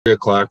3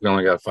 o'clock. We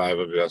only got 5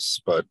 of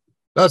us, but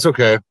that's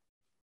okay.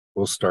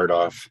 We'll start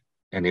off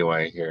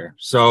anyway here.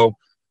 So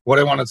what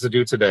I wanted to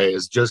do today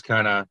is just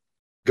kind of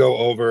go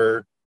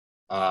over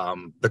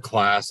the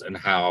class and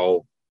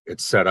how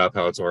it's set up,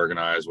 how it's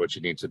organized, what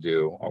you need to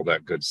do, all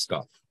that good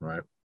stuff,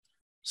 right?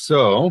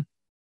 So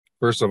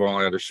first of all,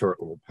 I had a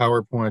short little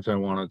PowerPoint I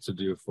wanted to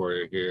do for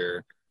you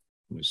here.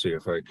 Let me see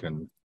if I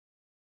can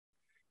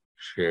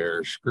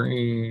share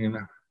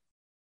screen.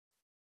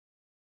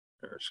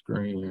 Share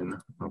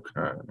screen.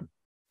 Okay.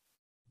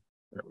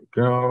 There we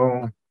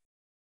go.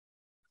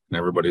 Can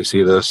everybody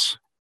see this?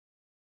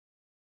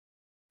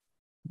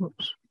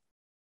 Whoops.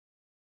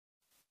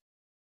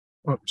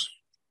 Whoops.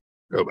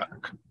 Go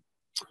back.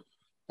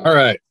 All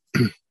right.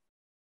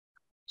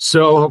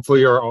 So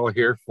hopefully you're all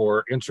here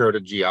for Intro to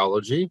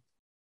Geology,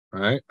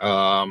 right?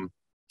 And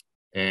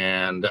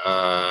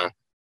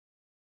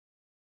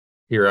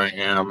here I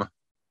am,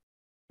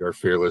 your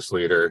fearless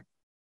leader,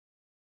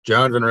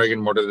 John Van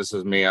Regenmorter. This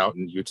is me out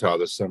in Utah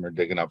this summer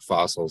digging up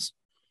fossils.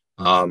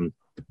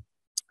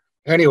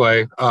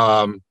 Anyway,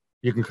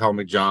 you can call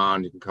me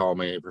John, you can call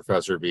me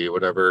Professor V,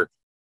 whatever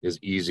is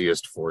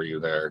easiest for you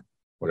there,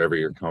 whatever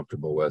you're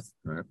comfortable with,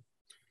 right?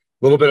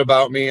 A little bit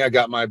about me. I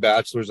got my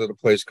bachelor's at a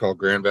place called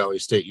Grand Valley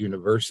State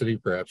University.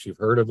 Perhaps you've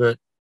heard of it.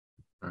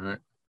 All right.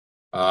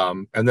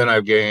 And then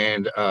I've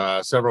gained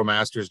several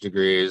master's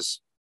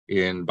degrees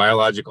in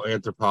biological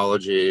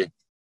anthropology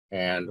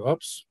and,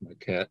 oops, my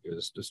cat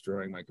is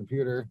destroying my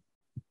computer.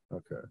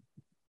 Okay.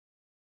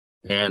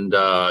 And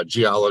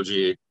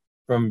geology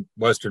from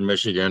Western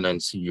Michigan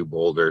and CU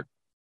Boulder.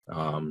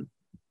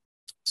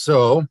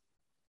 So a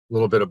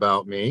little bit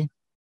about me.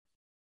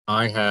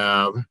 I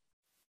have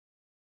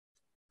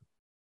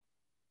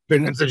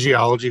been into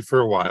geology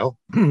for a while.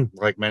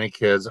 Like many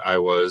kids, I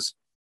was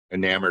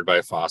enamored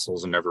by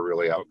fossils and never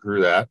really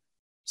outgrew that.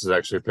 This is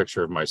actually a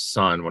picture of my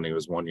son when he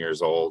was 1 year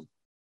old,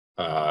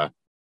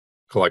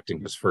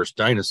 collecting his first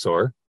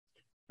dinosaur.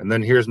 And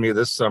then here's me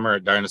this summer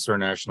at Dinosaur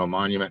National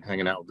Monument,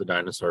 hanging out with the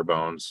dinosaur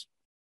bones.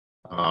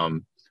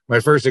 My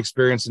first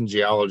experience in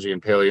geology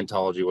and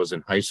paleontology was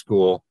in high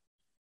school.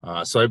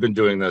 So I've been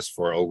doing this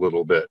for a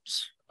little bit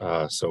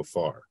so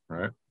far,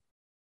 right?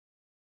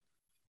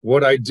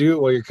 What I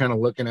do while you're kind of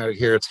looking at it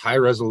here, it's high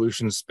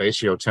resolution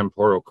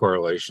spatiotemporal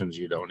correlations.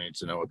 You don't need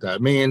to know what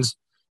that means,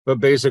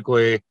 but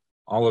basically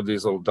all of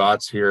these little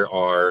dots here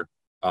are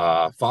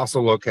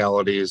fossil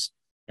localities,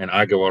 and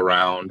I go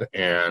around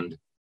and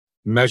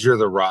measure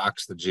the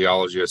rocks, the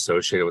geology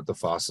associated with the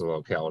fossil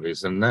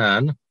localities, and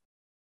then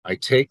I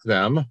take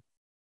them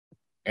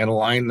and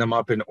line them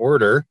up in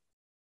order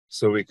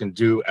so we can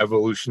do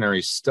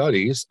evolutionary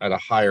studies at a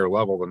higher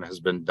level than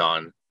has been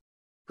done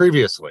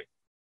previously.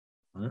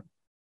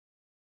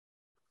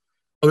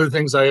 Other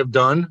things I have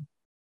done,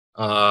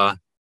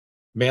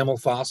 mammal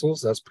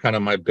fossils, that's kind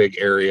of my big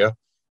area.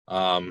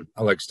 I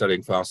like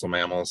studying fossil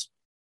mammals.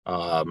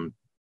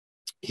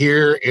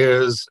 Here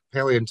is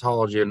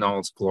paleontology in all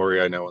its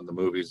glory. I know in the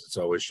movies it's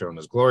always shown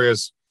as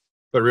glorious,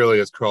 but really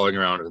it's crawling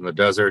around in the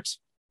desert,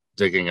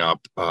 digging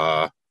up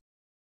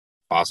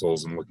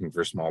fossils and looking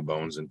for small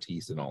bones and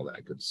teeth and all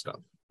that good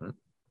stuff.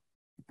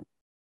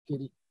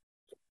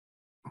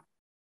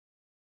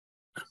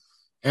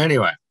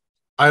 Anyway,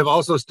 I've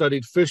also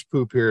studied fish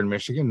poop here in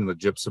Michigan in the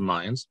gypsum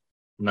mines.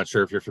 I'm not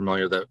sure if you're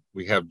familiar that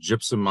we have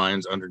gypsum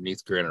mines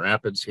underneath Grand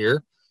Rapids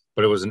here,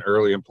 but it was an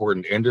early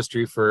important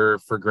industry for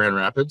Grand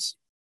Rapids.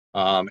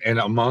 And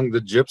among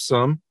the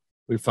gypsum,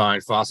 we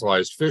find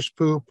fossilized fish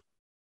poop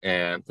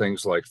and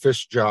things like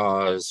fish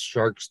jaws,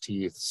 shark's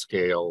teeth,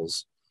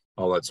 scales,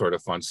 all that sort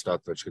of fun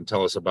stuff, which can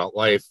tell us about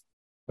life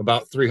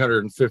about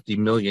 350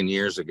 million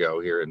years ago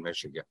here in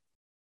Michigan.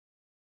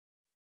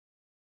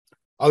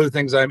 Other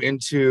things I'm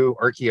into: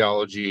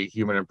 archaeology,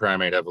 human and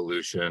primate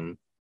evolution,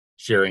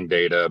 sharing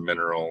data,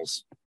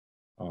 minerals,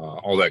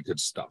 all that good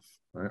stuff.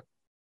 Right?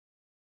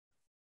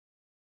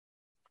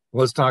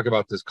 Let's talk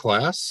about this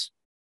class.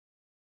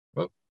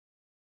 Oh,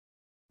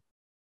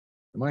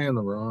 am I in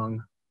the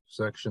wrong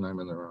section? I'm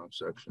in the wrong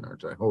section,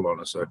 aren't I? Hold on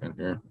a second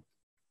here.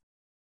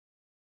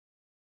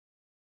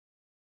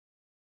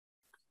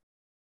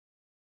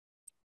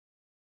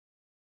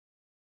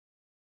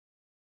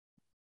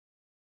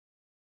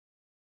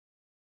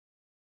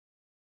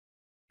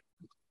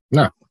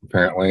 No,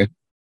 apparently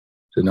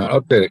did not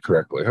update it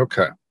correctly.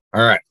 Okay.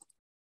 All right.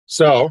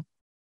 So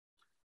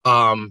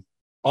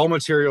all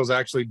materials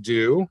actually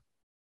due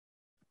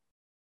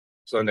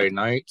Sunday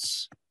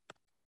nights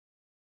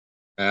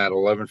at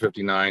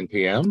 11:59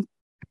 p.m.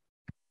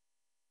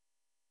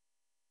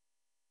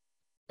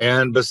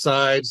 And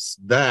besides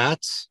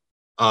that,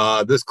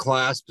 this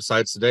class,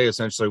 besides today,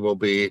 essentially will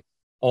be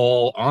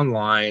all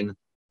online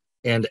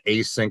and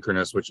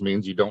asynchronous, which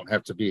means you don't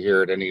have to be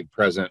here at any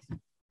present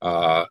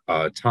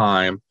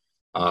time.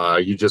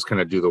 You just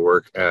kind of do the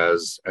work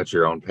at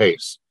your own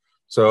pace.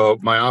 So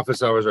my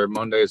office hours are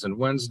Mondays and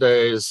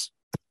Wednesdays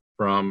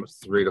from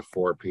 3 to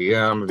 4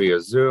 p.m.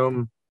 via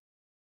Zoom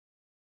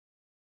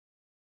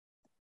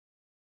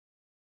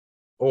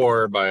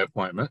or by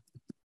appointment.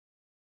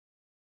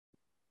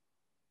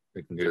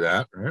 We can do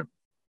that, right?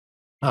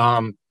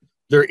 Um,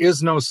 there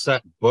is no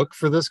set book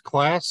for this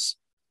class.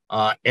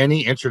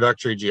 Any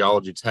introductory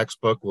geology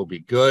textbook will be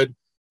good.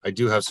 I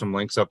do have some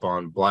links up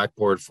on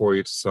Blackboard for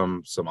you to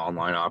some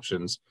online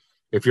options.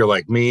 If you're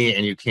like me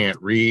and you can't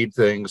read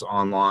things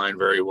online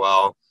very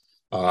well,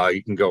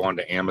 you can go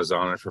onto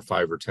Amazon and for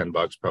 $5 or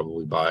 $10,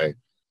 probably buy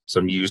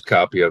some used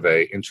copy of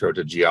a Intro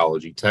to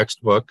Geology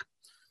textbook.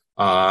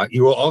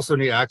 You will also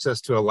need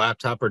access to a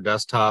laptop or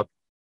desktop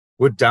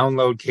with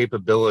download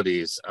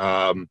capabilities.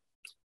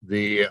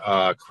 The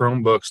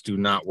Chromebooks do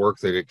not work.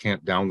 They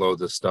can't download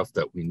the stuff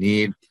that we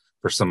need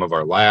for some of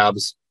our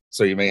labs.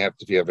 So you may have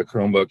to, if you have a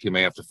Chromebook, you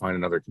may have to find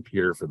another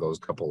computer for those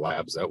couple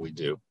labs that we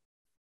do.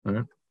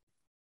 Right.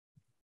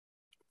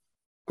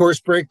 Course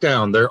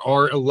breakdown. There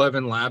are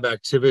 11 lab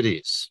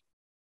activities.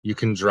 You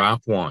can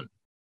drop one.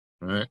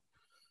 Right.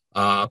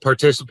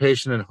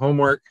 Participation in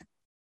homework,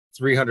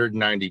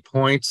 390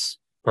 points.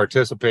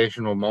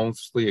 Participation will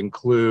mostly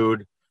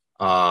include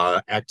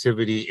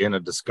activity in a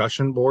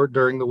discussion board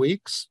during the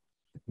weeks.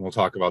 We'll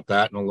talk about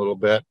that in a little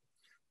bit.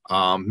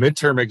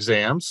 Midterm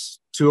exams,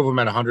 2 of them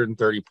at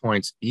 130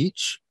 points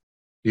each.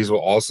 These will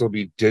also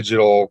be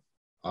digital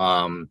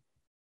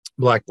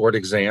Blackboard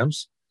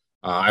exams.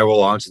 I will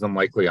launch them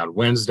likely on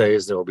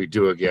Wednesdays. They will be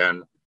due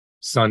again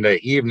Sunday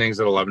evenings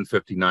at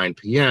 11:59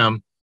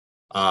 p.m.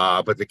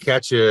 But the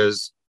catch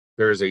is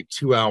there is a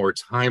 2-hour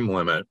time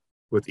limit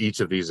with each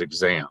of these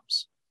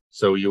exams.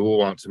 So you will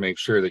want to make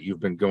sure that you've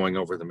been going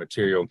over the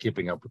material and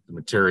keeping up with the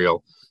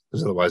material,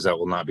 because otherwise that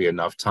will not be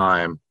enough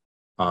time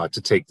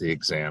to take the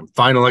exam.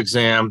 Final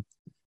exam,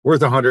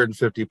 worth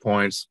 150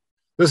 points.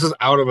 This is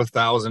out of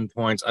 1,000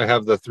 points. I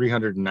have the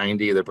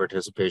 390, the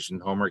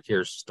participation homework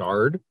here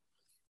starred,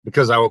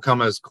 because I will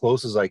come as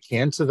close as I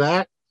can to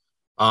that.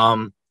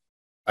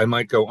 I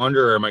might go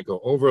under or I might go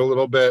over a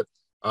little bit,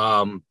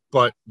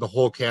 but the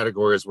whole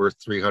category is worth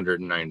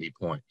 390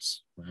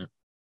 points. Right?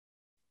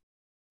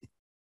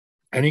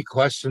 Any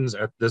questions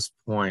at this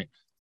point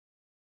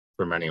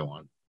from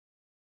anyone?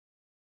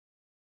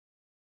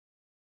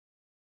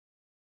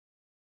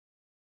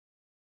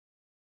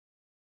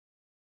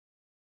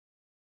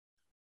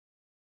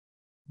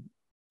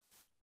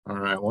 All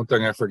right, one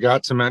thing I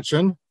forgot to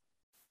mention,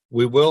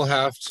 you will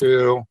have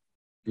to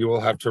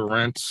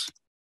rent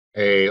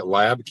a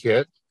lab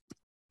kit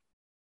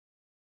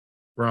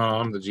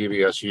from the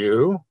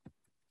GVSU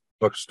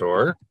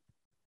bookstore,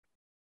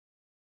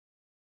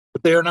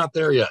 but they are not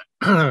there yet.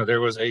 There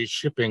was a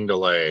shipping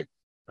delay,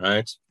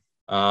 right?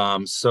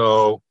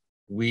 So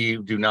we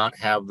do not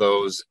have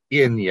those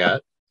in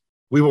yet.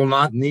 We will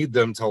not need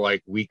them till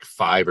like week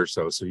 5 or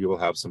so. So you will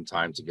have some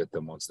time to get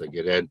them once they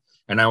get in.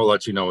 And I will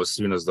let you know as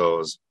soon as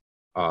those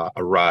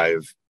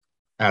arrive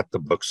at the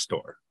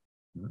bookstore.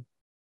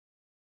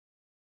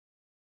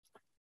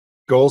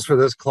 Goals for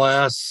this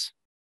class: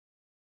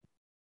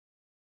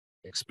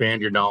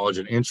 expand your knowledge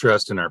and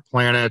interest in our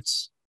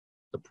planets,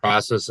 the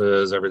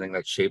processes, everything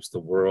that shapes the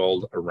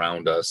world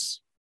around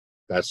us.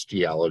 That's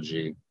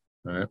geology,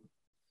 right?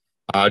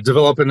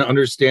 Develop an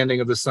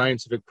understanding of the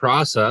scientific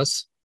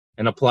process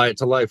and apply it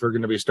to life. We're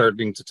going to be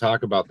starting to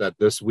talk about that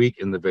this week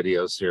in the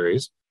video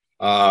series.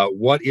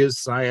 What is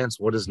science?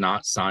 What is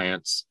not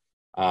science?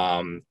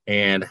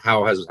 And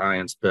how has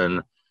science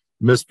been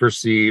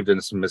misperceived,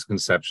 and some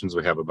misconceptions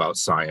we have about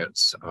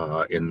science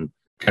in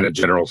kind of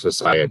general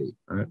society,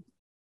 right?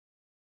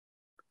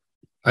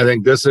 I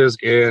think this is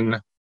in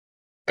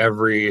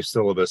every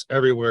syllabus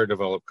everywhere.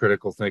 Develop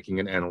critical thinking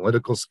and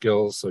analytical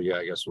skills. So yeah,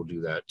 I guess we'll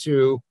do that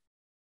too.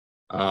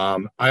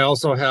 I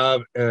also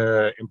have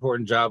an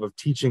important job of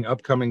teaching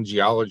upcoming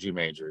geology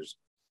majors.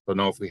 Don't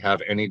know if we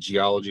have any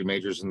geology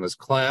majors in this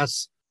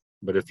class,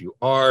 but if you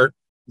are,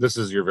 this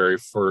is your very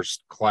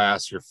first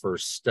class, your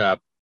first step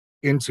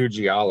into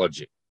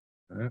geology.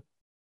 Right?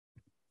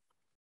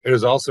 It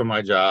is also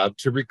my job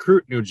to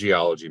recruit new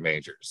geology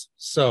majors.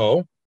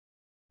 So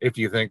if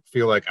you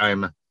feel like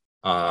I'm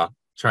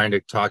trying to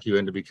talk you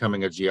into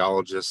becoming a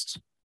geologist,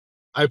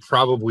 I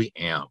probably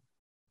am.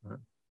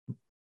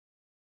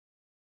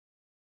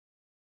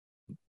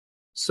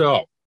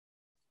 So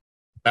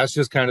that's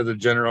just kind of the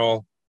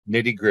general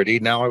nitty gritty.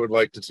 Now I would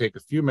like to take a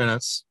few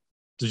minutes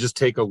to just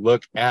take a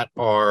look at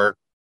our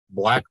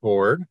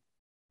Blackboard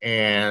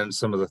and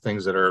some of the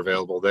things that are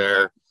available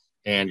there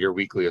and your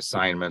weekly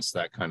assignments,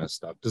 that kind of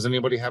stuff. Does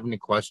anybody have any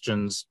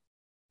questions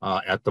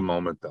at the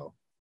moment though?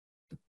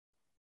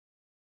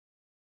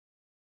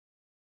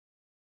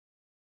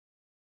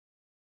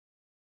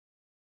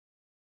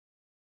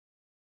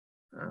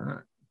 All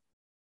right.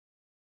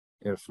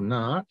 If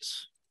not,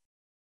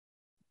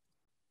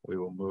 we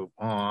will move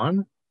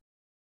on.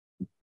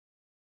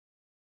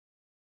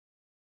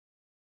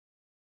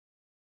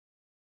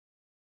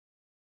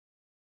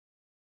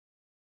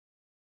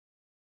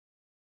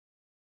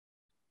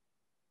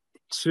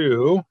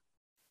 To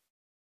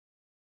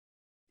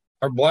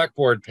our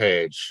Blackboard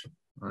page.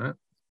 All right.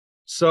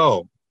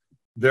 So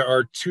there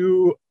are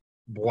 2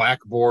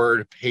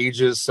 Blackboard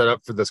pages set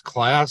up for this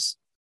class.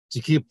 To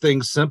keep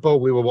things simple,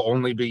 we will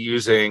only be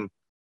using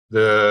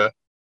the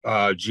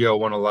GL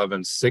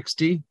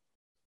 11160.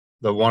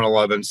 the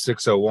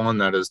 111-601,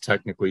 that is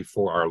technically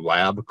for our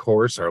lab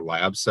course, our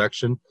lab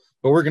section,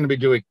 but we're going to be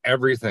doing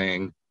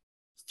everything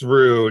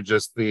through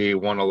just the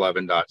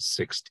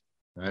 111.60.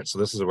 Right, so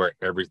this is where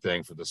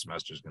everything for the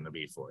semester is going to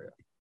be for you.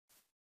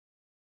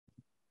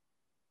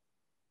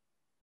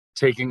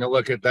 Taking a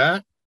look at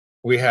that,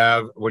 we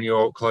have, when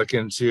you click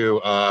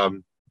into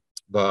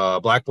the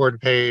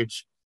Blackboard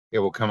page, it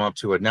will come up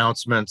to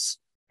announcements.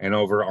 And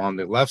over on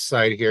the left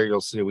side here,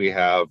 you'll see we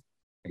have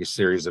a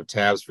series of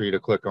tabs for you to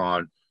click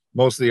on.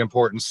 Most of the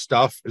important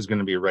stuff is going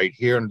to be right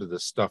here under the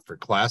stuff for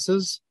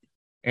classes.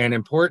 And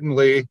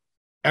importantly,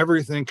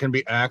 everything can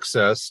be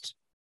accessed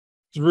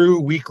through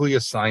weekly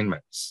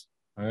assignments.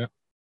 Right?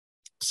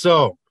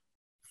 So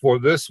for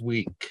this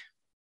week,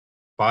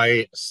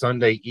 by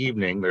Sunday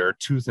evening, there are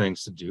two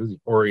things to do: the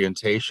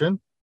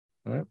orientation,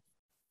 right,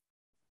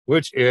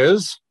 which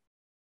is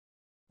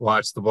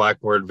watch the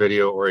Blackboard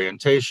video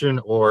orientation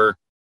or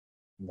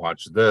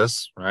watch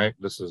this, right?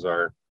 This is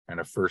our kind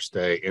of first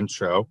day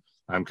intro.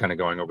 I'm kind of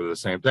going over the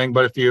same thing,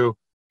 but if you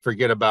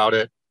forget about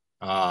it,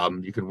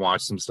 you can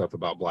watch some stuff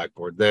about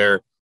Blackboard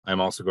there. I'm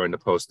also going to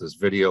post this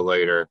video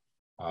later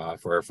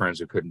for our friends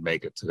who couldn't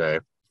make it today.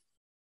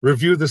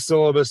 Review the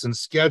syllabus and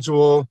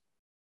schedule.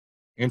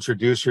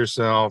 Introduce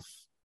yourself.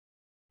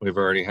 We've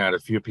already had a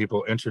few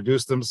people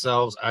introduce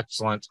themselves.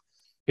 Excellent.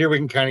 Here we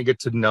can kind of get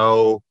to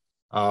know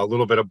a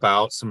little bit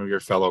about some of your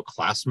fellow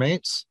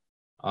classmates.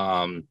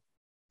 And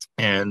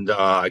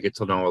I get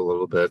to know a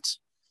little bit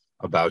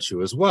about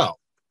you as well.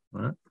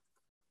 All right.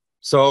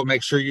 So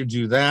make sure you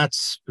do that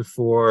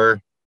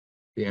before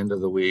the end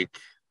of the week.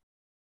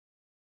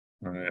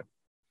 All right.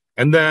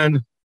 And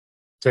then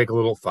take a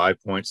little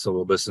 5-point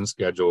syllabus and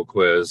schedule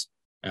quiz,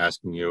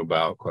 asking you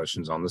about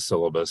questions on the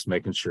syllabus,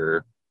 making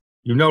sure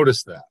you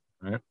notice that,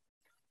 right?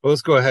 Well,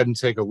 let's go ahead and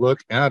take a look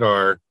at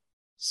our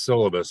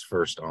syllabus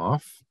first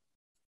off.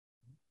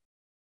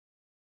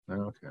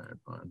 Okay,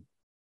 fine.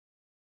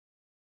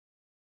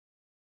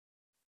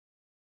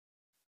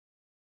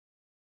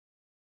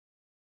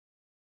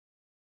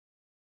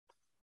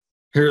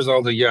 Here's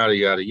all the yada,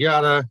 yada,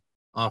 yada.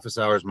 Office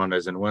hours,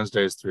 Mondays and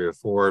Wednesdays, 3 to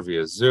 4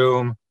 via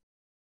Zoom.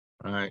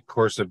 All right,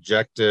 course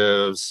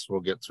objectives. We'll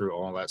get through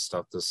all that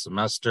stuff this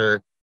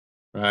semester,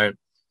 right?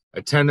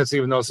 Attendance,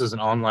 even though this is an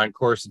online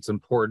course, it's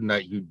important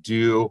that you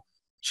do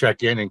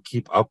check in and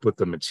keep up with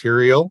the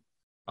material,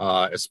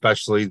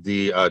 especially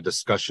the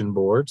discussion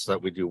boards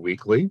that we do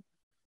weekly.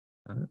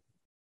 Right.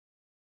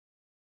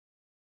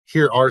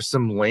 Here are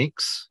some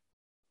links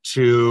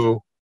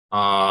to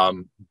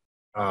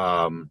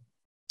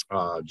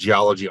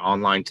geology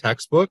online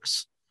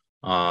textbooks.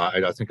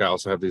 I think I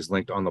also have these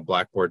linked on the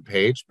Blackboard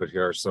page, but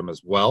here are some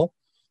as well.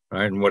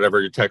 Right? And whatever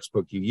your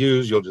textbook you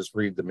use, you'll just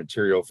read the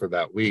material for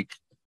that week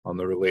on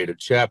the related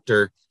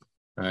chapter.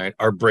 Right?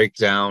 Our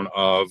breakdown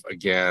of,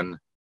 again,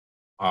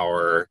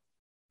 our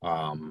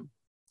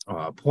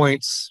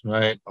points,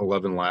 right?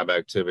 11 lab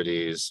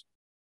activities,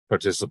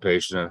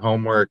 participation in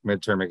homework,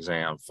 midterm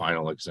exam,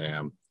 final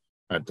exam.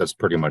 Right? That's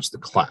pretty much the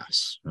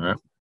class. Right?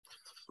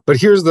 But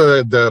here's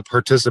the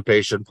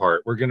participation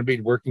part. We're going to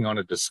be working on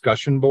a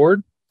discussion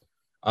board.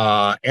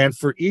 And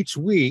for each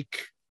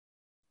week,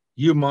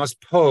 you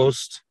must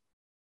post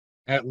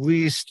at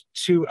least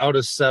 2 out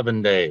of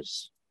 7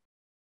 days,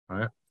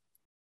 right?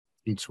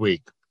 Each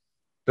week.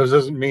 This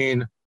doesn't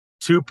mean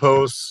 2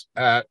 posts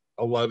at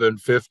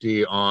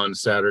 11:50 on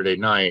Saturday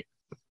night.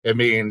 It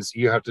means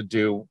you have to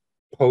do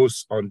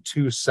posts on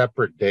 2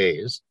 separate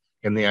days.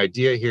 And the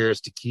idea here is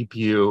to keep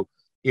you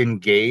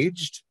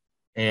engaged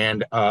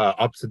and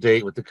up to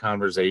date with the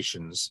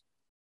conversations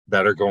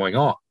that are going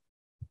on.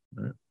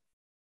 Right?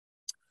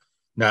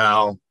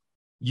 Now,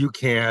 you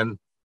can,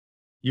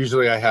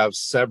 usually I have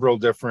several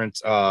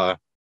different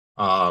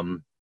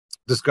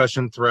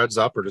discussion threads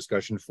up or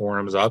discussion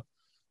forums up.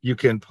 You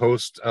can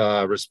post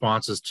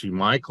responses to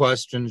my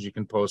questions. You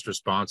can post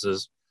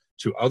responses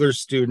to other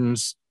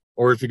students.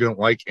 Or if you don't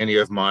like any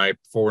of my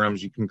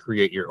forums, you can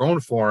create your own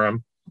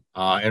forum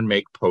and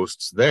make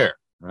posts there,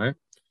 right?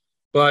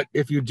 But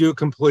if you do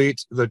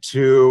complete the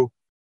 2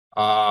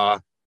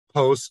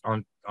 posts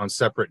on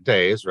separate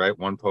days, right?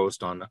 1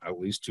 post on at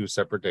least 2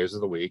 separate days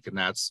of the week, and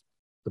that's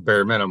the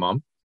bare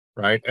minimum,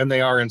 right? And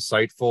they are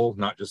insightful,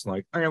 not just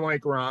like, I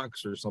like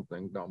rocks or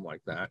something dumb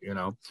like that, you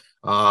know?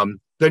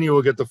 Then you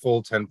will get the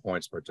full 10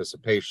 points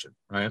participation,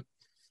 right?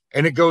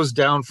 And it goes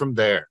down from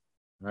there,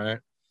 right?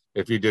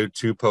 If you do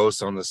 2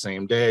 posts on the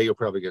same day, you'll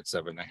probably get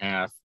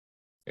 7.5.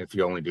 If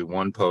you only do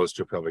 1 post,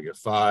 you'll probably get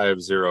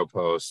 5. 0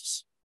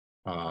 posts,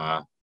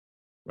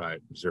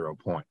 right? 0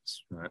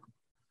 points, right?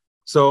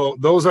 So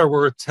those are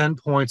worth 10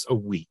 points a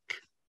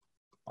week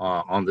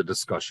on the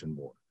discussion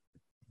board.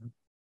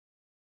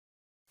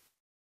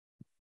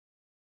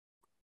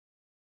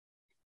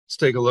 Let's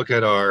take a look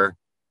at our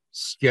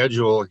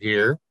schedule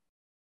here.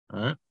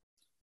 All right.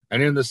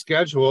 And in the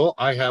schedule,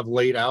 I have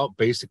laid out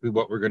basically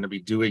what we're going to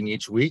be doing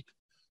each week.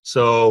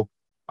 So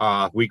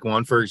week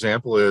 1, for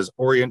example, is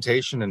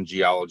orientation and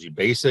geology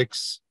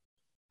basics.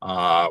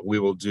 We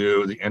will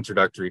do the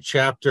introductory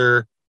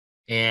chapter,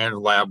 and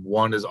lab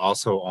 1 is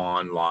also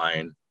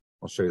online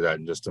I'll show you that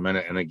in just a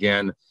minute. And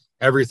again,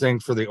 everything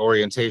for the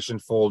orientation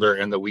folder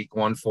and the week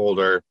 1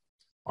 folder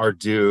are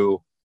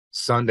due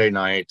Sunday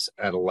night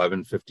at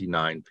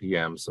 11:59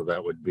 p.m. So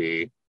that would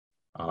be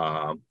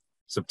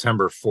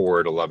September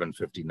 4 at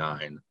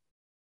 11:59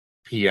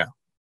 p.m.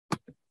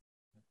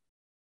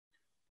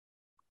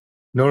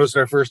 Notice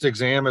our first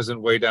exam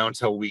isn't way down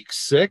till week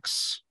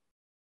 6.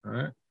 All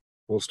right.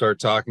 We'll start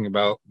talking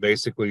about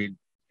basically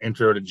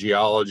intro to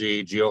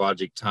geology,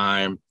 geologic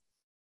time,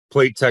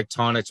 plate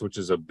tectonics, which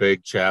is a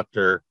big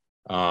chapter,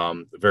 a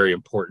very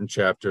important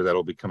chapter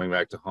that'll be coming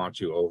back to haunt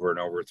you over and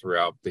over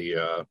throughout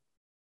the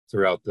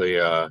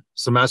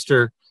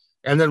semester.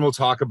 And then we'll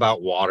talk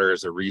about water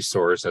as a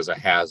resource, as a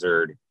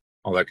hazard,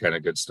 all that kind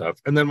of good stuff.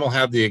 And then we'll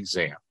have the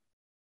exam.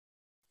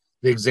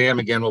 The exam,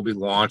 again, will be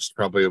launched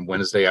probably on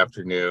Wednesday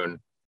afternoon,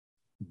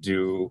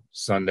 due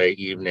Sunday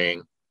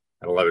evening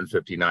at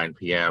 11:59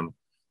 p.m.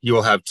 You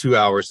will have 2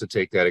 hours to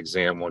take that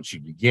exam once you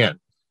begin.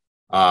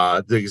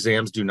 The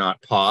exams do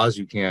not pause.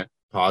 You can't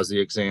pause the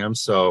exam.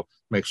 So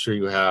make sure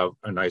you have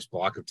a nice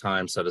block of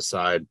time set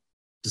aside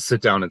to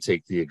sit down and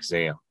take the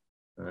exam.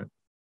 Right.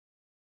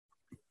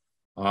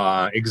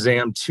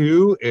 Exam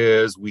 2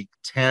 is week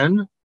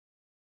 10.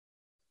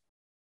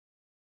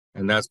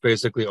 And that's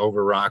basically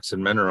over rocks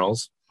and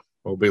minerals.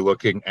 We'll be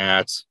looking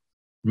at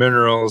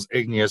minerals,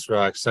 igneous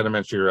rocks,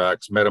 sedimentary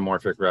rocks,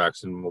 metamorphic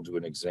rocks, and we'll do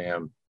an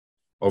exam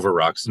over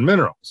rocks and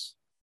minerals.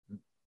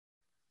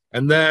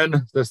 And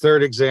then the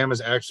third exam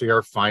is actually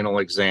our final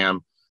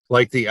exam.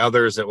 Like the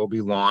others that will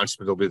be launched,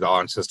 but it'll be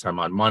launched this time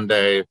on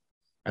Monday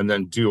and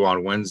then due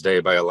on Wednesday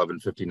by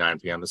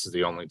 11:59 p.m. This is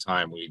the only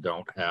time we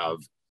don't have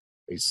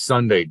a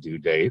Sunday due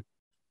date,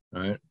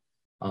 right?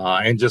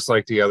 And just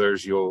like the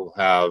others, you'll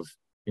have,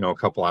 a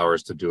couple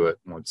hours to do it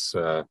once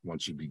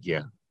you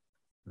begin.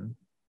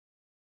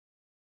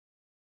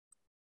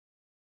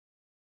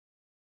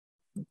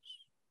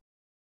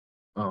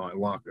 Oh, I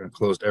locked and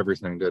closed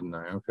everything, didn't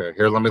I? Okay,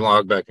 here, let me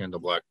log back into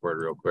Blackboard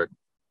real quick.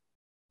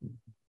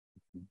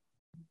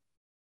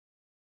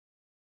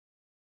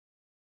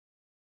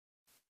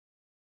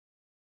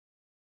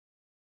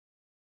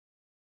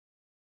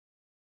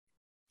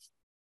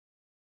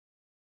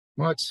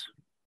 What?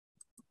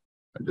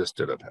 I just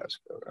did a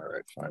passcode. All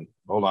right, fine.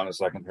 Hold on a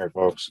second here,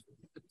 folks.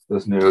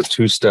 This new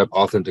 2-step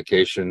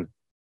authentication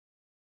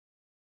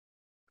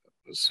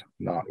is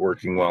not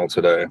working well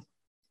today.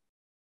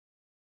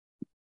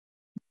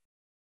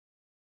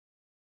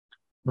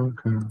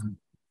 Okay.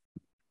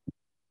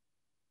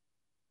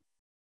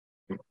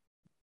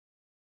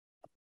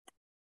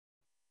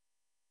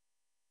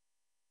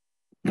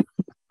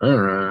 All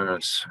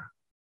right.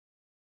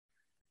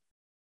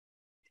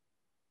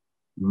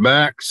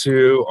 Back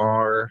to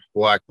our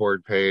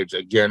Blackboard page.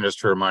 Again, just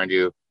to remind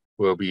you,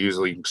 we'll be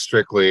using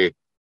strictly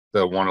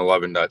the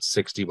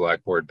 111.60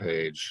 Blackboard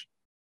page.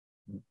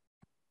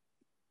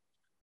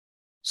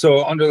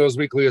 So under those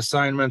weekly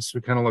assignments, we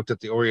kind of looked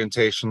at the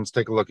orientations.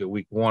 Take a look at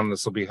week 1.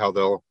 This will be how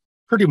they'll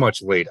pretty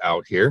much laid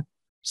out here.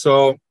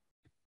 So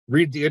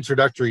read the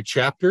introductory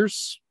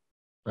chapters,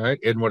 right,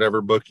 in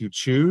whatever book you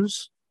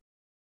choose.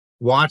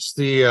 Watch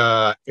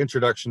the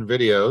introduction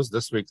videos.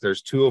 This week,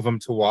 there's 2 of them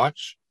to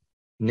watch.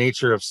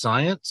 Nature of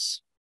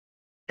Science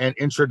and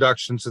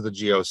Introduction to the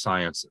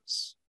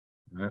Geosciences.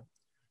 Right?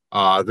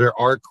 There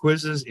are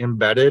quizzes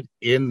embedded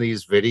in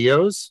these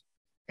videos,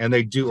 and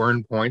they do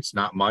earn points,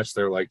 not much.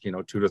 They're like,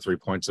 2 to 3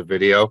 points a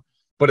video,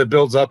 but it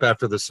builds up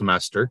after the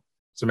semester.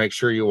 So make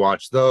sure you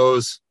watch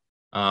those.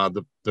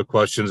 The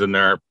questions in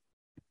there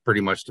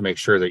pretty much to make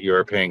sure that you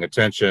are paying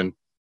attention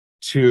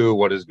to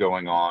what is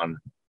going on,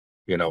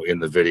 in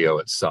the video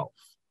itself.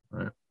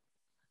 Right?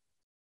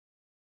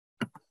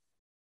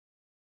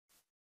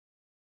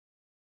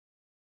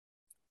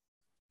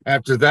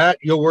 After that,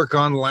 you'll work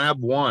on lab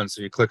 1.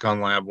 So you click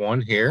on lab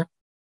 1 here.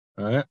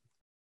 All right.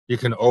 You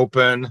can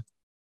open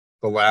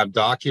the lab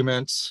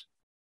documents.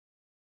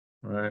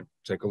 All right.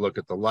 Take a look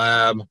at the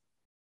lab.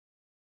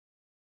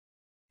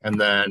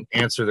 And then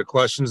answer the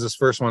questions. This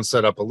first one's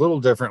set up a little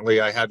differently.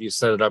 I have you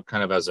set it up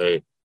kind of as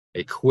a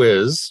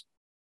quiz.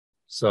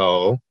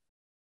 So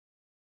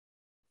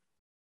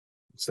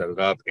set it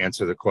up,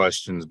 answer the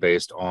questions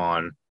based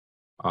on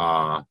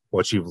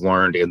what you've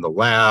learned in the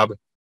lab.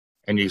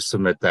 And you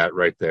submit that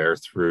right there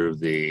through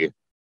the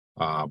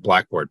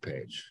Blackboard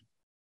page.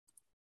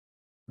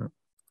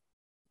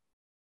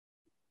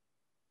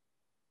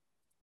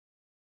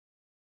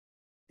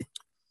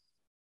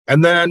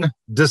 And then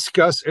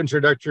discuss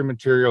introductory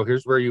material.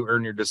 Here's where you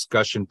earn your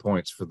discussion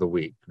points for the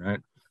week, right?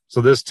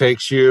 So this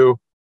takes you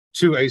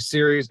to a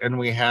series, and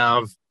we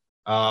have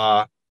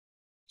 4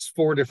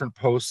 different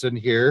posts in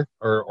here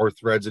or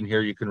threads in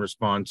here you can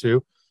respond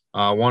to.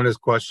 One is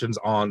questions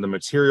on the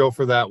material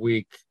for that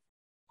week,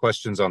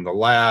 questions on the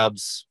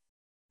labs,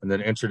 and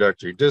then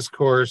introductory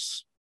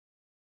discourse,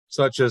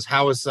 such as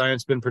how has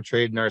science been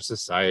portrayed in our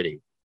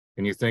society?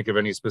 Can you think of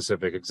any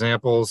specific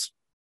examples?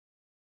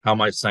 How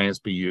might science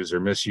be used or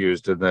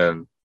misused? And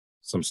then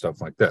some stuff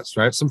like this,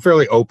 right? Some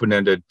fairly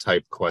open-ended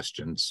type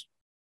questions.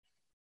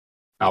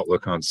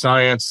 Outlook on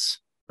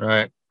science,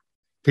 right?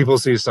 People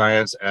see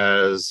science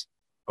as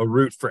a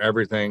route for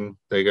everything.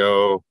 They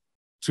go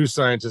to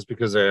scientists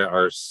because they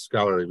are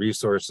scholarly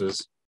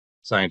resources.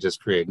 Scientists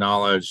create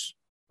knowledge,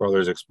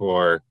 brothers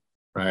explore,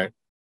 right?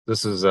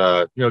 This is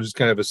just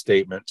kind of a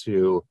statement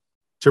to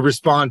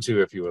respond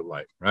to if you would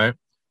like, right?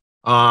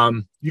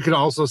 You can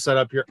also set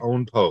up your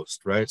own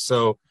post, right?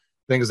 So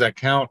things that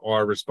count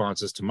are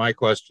responses to my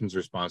questions,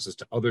 responses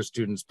to other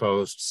students'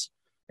 posts,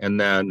 and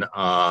then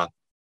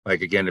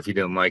like again, if you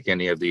didn't like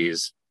any of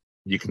these,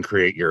 you can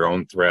create your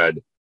own thread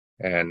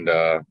and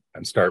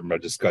start a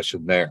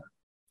discussion there,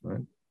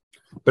 right?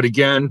 But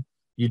again,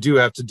 you do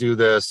have to do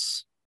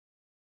this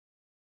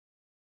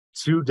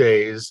 2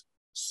 days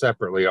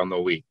separately on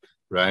the week,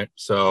 right?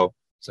 So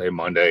say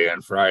Monday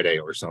and Friday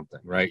or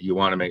something, right? You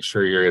want to make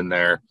sure you're in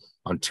there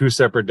on 2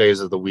 separate days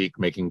of the week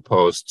making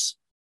posts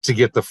to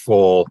get the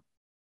full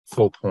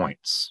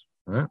points,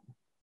 right?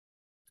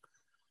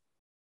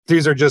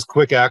 These are just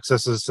quick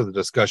accesses to the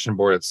discussion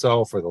board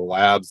itself or the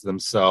labs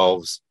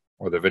themselves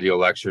or the video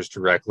lectures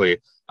directly.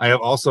 I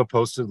have also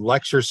posted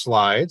lecture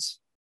slides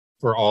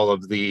for all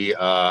of the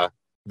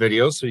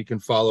videos, so you can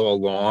follow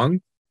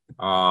along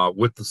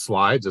with the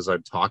slides as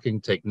I'm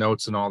talking, take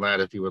notes and all that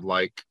if you would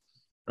like,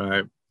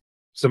 right?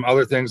 Some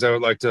other things I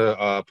would like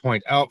to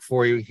point out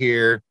for you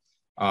here.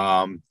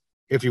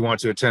 If you want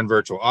to attend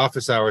virtual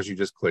office hours, you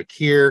just click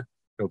here.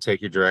 It'll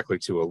take you directly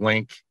to a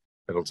link.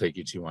 It'll take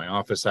you to my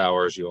office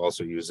hours. You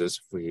also use this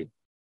if we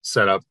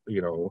set up,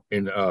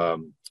 in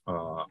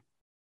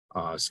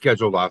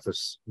scheduled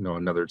office,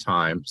 another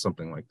time,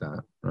 something like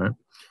that,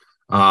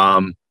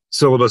 right?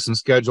 Syllabus and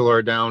schedule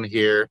are down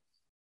here.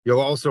 You'll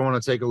also want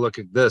to take a look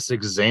at this,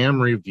 exam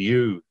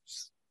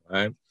reviews,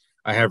 right?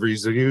 I have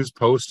reviews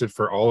posted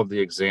for all of the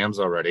exams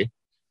already.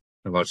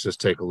 And let's just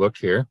take a look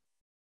here.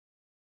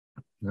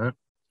 Right.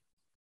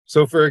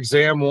 So for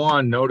exam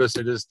 1, notice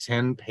it is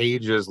 10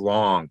 pages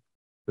long.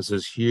 This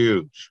is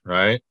huge,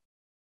 right?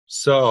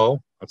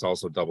 So that's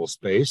also double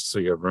spaced, so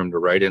you have room to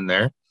write in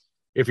there.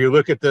 If you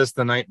look at this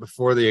the night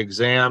before the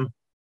exam,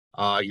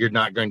 you're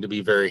not going to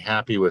be very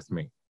happy with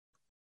me.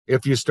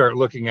 If you start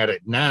looking at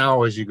it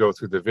now as you go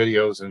through the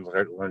videos and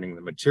start learning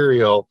the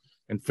material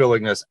and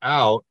filling this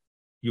out,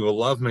 you will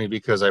love me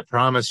because I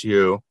promise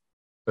you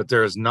that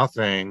there is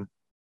nothing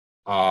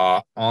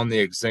on the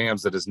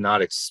exams that is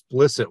not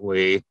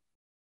explicitly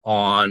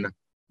on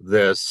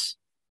this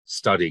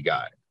study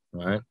guide,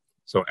 right?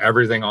 So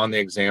everything on the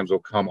exams will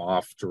come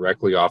off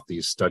directly off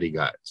these study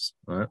guides,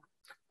 right?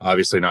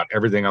 Obviously not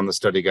everything on the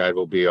study guide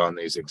will be on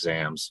these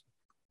exams,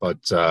 but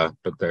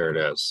there it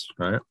is,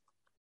 right?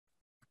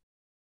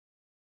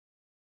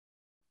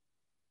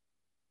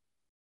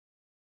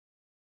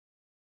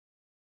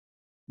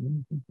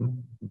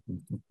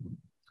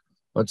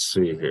 Let's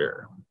see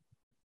here.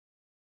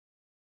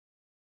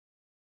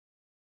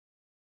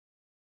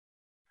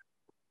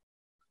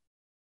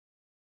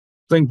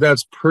 I think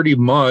that's pretty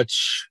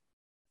much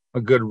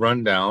a good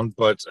rundown,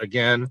 but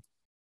again,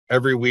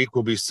 every week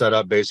will be set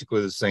up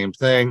basically the same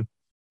thing.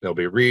 They'll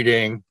be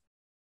reading,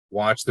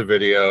 watch the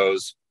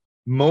videos.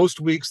 Most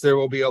weeks there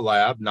will be a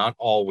lab, not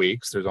all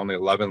weeks. There's only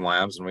 11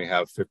 labs and we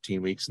have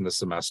 15 weeks in the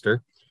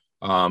semester.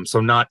 So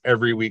not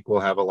every week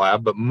will have a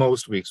lab, but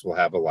most weeks will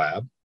have a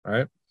lab,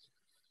 right?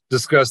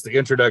 Discuss the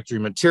introductory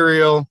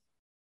material,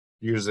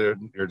 use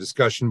your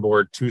discussion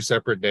board 2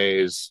 separate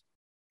days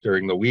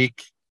during the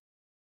week,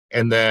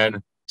 and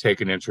then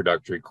take an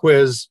introductory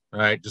quiz,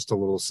 right? Just a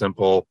little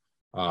simple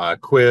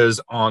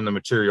quiz on the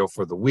material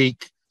for the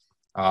week.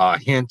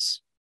 Hint,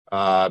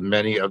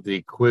 many of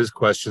the quiz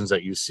questions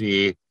that you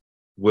see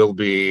will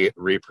be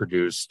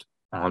reproduced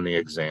on the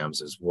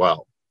exams as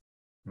well.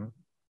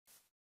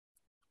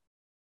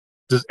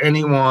 Does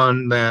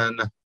anyone then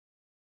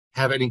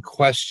have any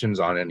questions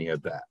on any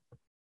of that?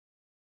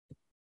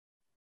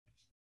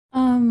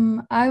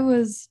 I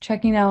was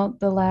checking out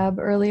the lab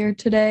earlier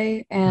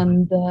today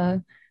and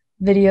the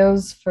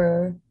videos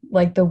for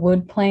like the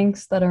wood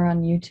planks that are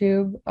on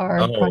YouTube are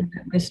private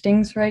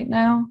listings right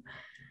now.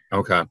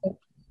 Okay. All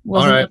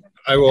Wasn't right.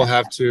 I will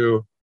have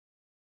to,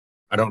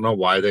 I don't know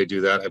why they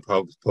do that. I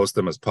probably post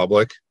them as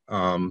public.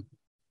 And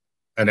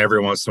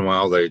every once in a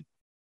while they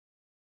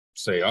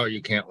say, oh,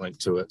 you can't link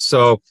to it.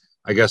 So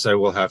I guess I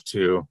will have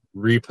to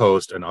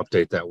repost and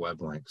update that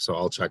web link. So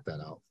I'll check that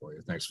out for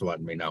you. Thanks for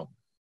letting me know.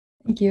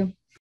 Thank you.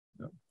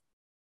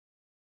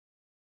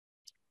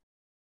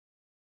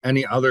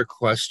 Any other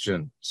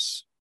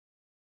questions?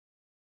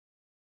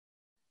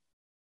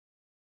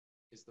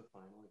 Is the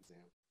final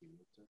exam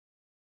cumulative?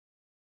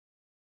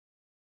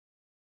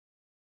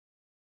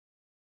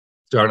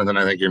 Jonathan,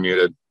 I think you're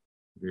muted.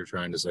 You're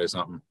trying to say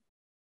something.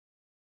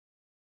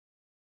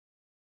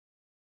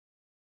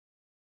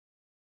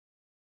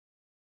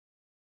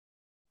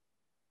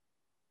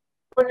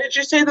 When did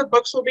you say the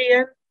books will be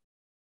in?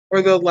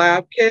 Or the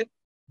lab kit?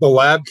 The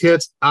lab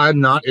kits,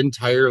 I'm not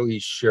entirely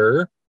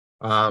sure.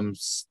 Our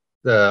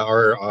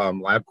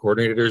lab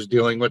coordinator is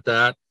dealing with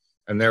that.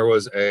 And there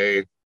was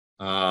a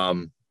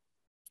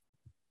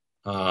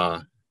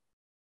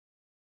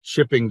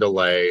shipping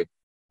delay.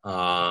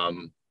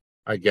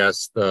 I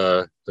guess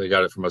they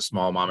got it from a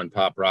small mom and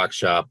pop rock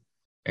shop.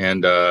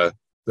 And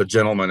the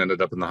gentleman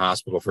ended up in the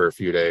hospital for a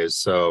few days,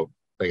 so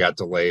they got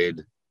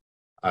delayed.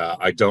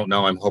 I don't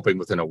know. I'm hoping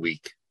within a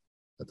week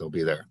that they'll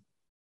be there,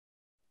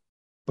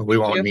 but we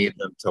won't need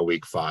them till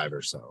week 5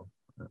 or so.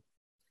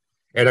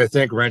 And I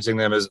think renting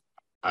them is,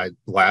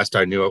 last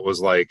I knew it was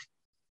like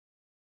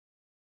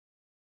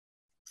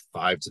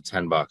 $5 to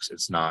 $10.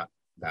 It's not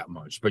that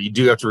much, but you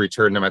do have to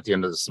return them at the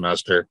end of the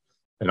semester,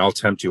 and I'll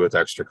tempt you with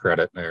extra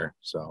credit there.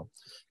 So,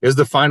 is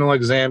the final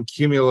exam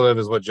cumulative,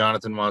 is what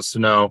Jonathan wants to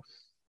know.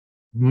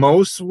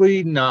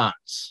 Mostly not.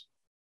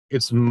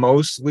 It's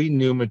mostly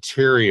new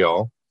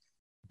material,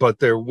 but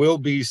there will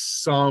be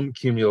some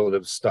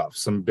cumulative stuff,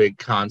 some big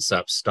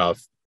concept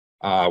stuff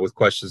with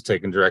questions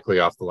taken directly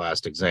off the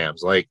last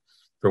exams. Like,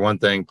 for one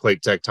thing,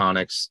 plate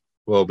tectonics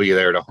will be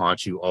there to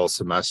haunt you all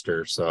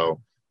semester.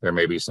 So there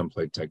may be some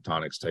plate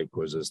tectonics type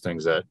quizzes,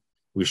 things that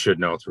we should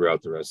know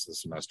throughout the rest of the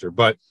semester,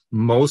 but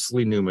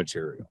mostly new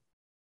material.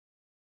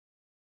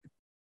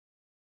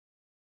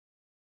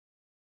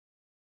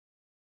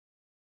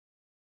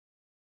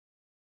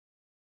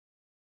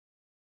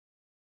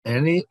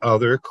 Any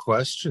other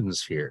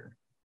questions here?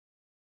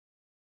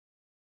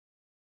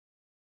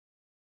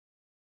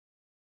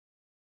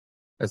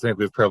 I think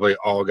we've probably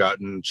all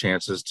gotten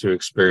chances to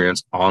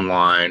experience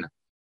online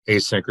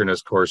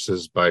asynchronous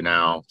courses by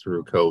now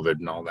through COVID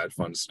and all that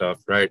fun stuff,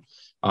 right?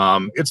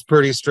 It's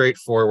pretty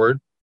straightforward.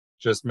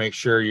 Just make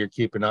sure you're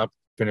keeping up,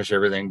 finish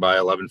everything by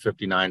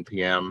 11:59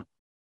 p.m.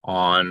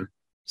 on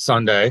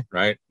Sunday,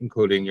 right?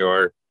 Including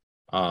your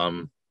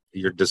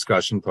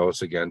discussion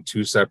posts. Again,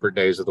 2 separate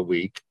days of the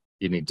week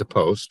you need to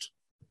post,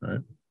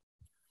 right?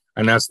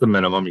 And that's the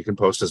minimum. You can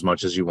post as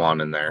much as you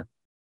want in there.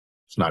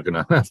 It's not going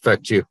to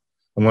affect you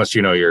unless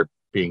you know you're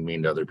being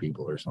mean to other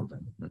people or something.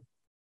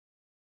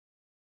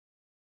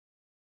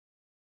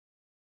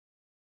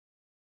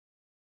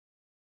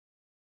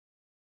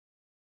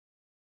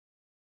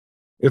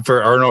 If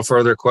there are no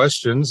further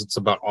questions, it's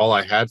about all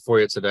I had for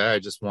you today. I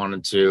just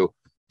wanted to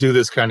do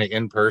this kind of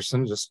in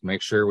person, just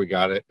make sure we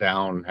got it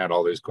down and had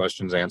all these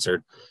questions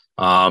answered.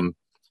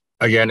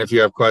 Again, if you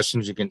have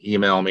questions, you can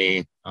email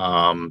me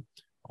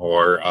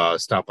or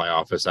stop by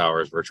office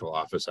hours, virtual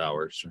office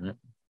hours. Right?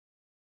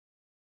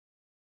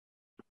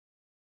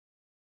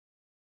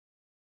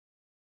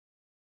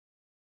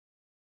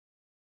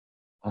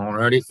 All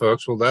righty,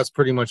 folks. Well, that's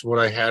pretty much what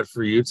I had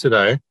for you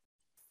today.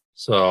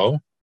 So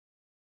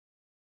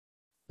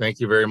thank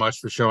you very much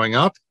for showing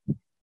up.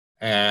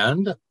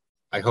 And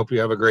I hope you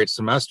have a great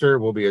semester.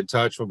 We'll be in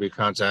touch. We'll be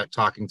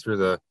talking through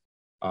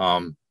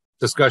the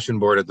discussion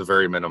board at the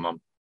very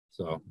minimum.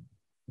 So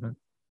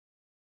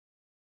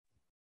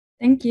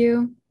thank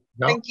you.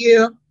 Thank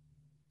you.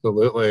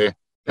 Absolutely.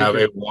 Have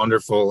a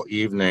wonderful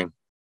evening.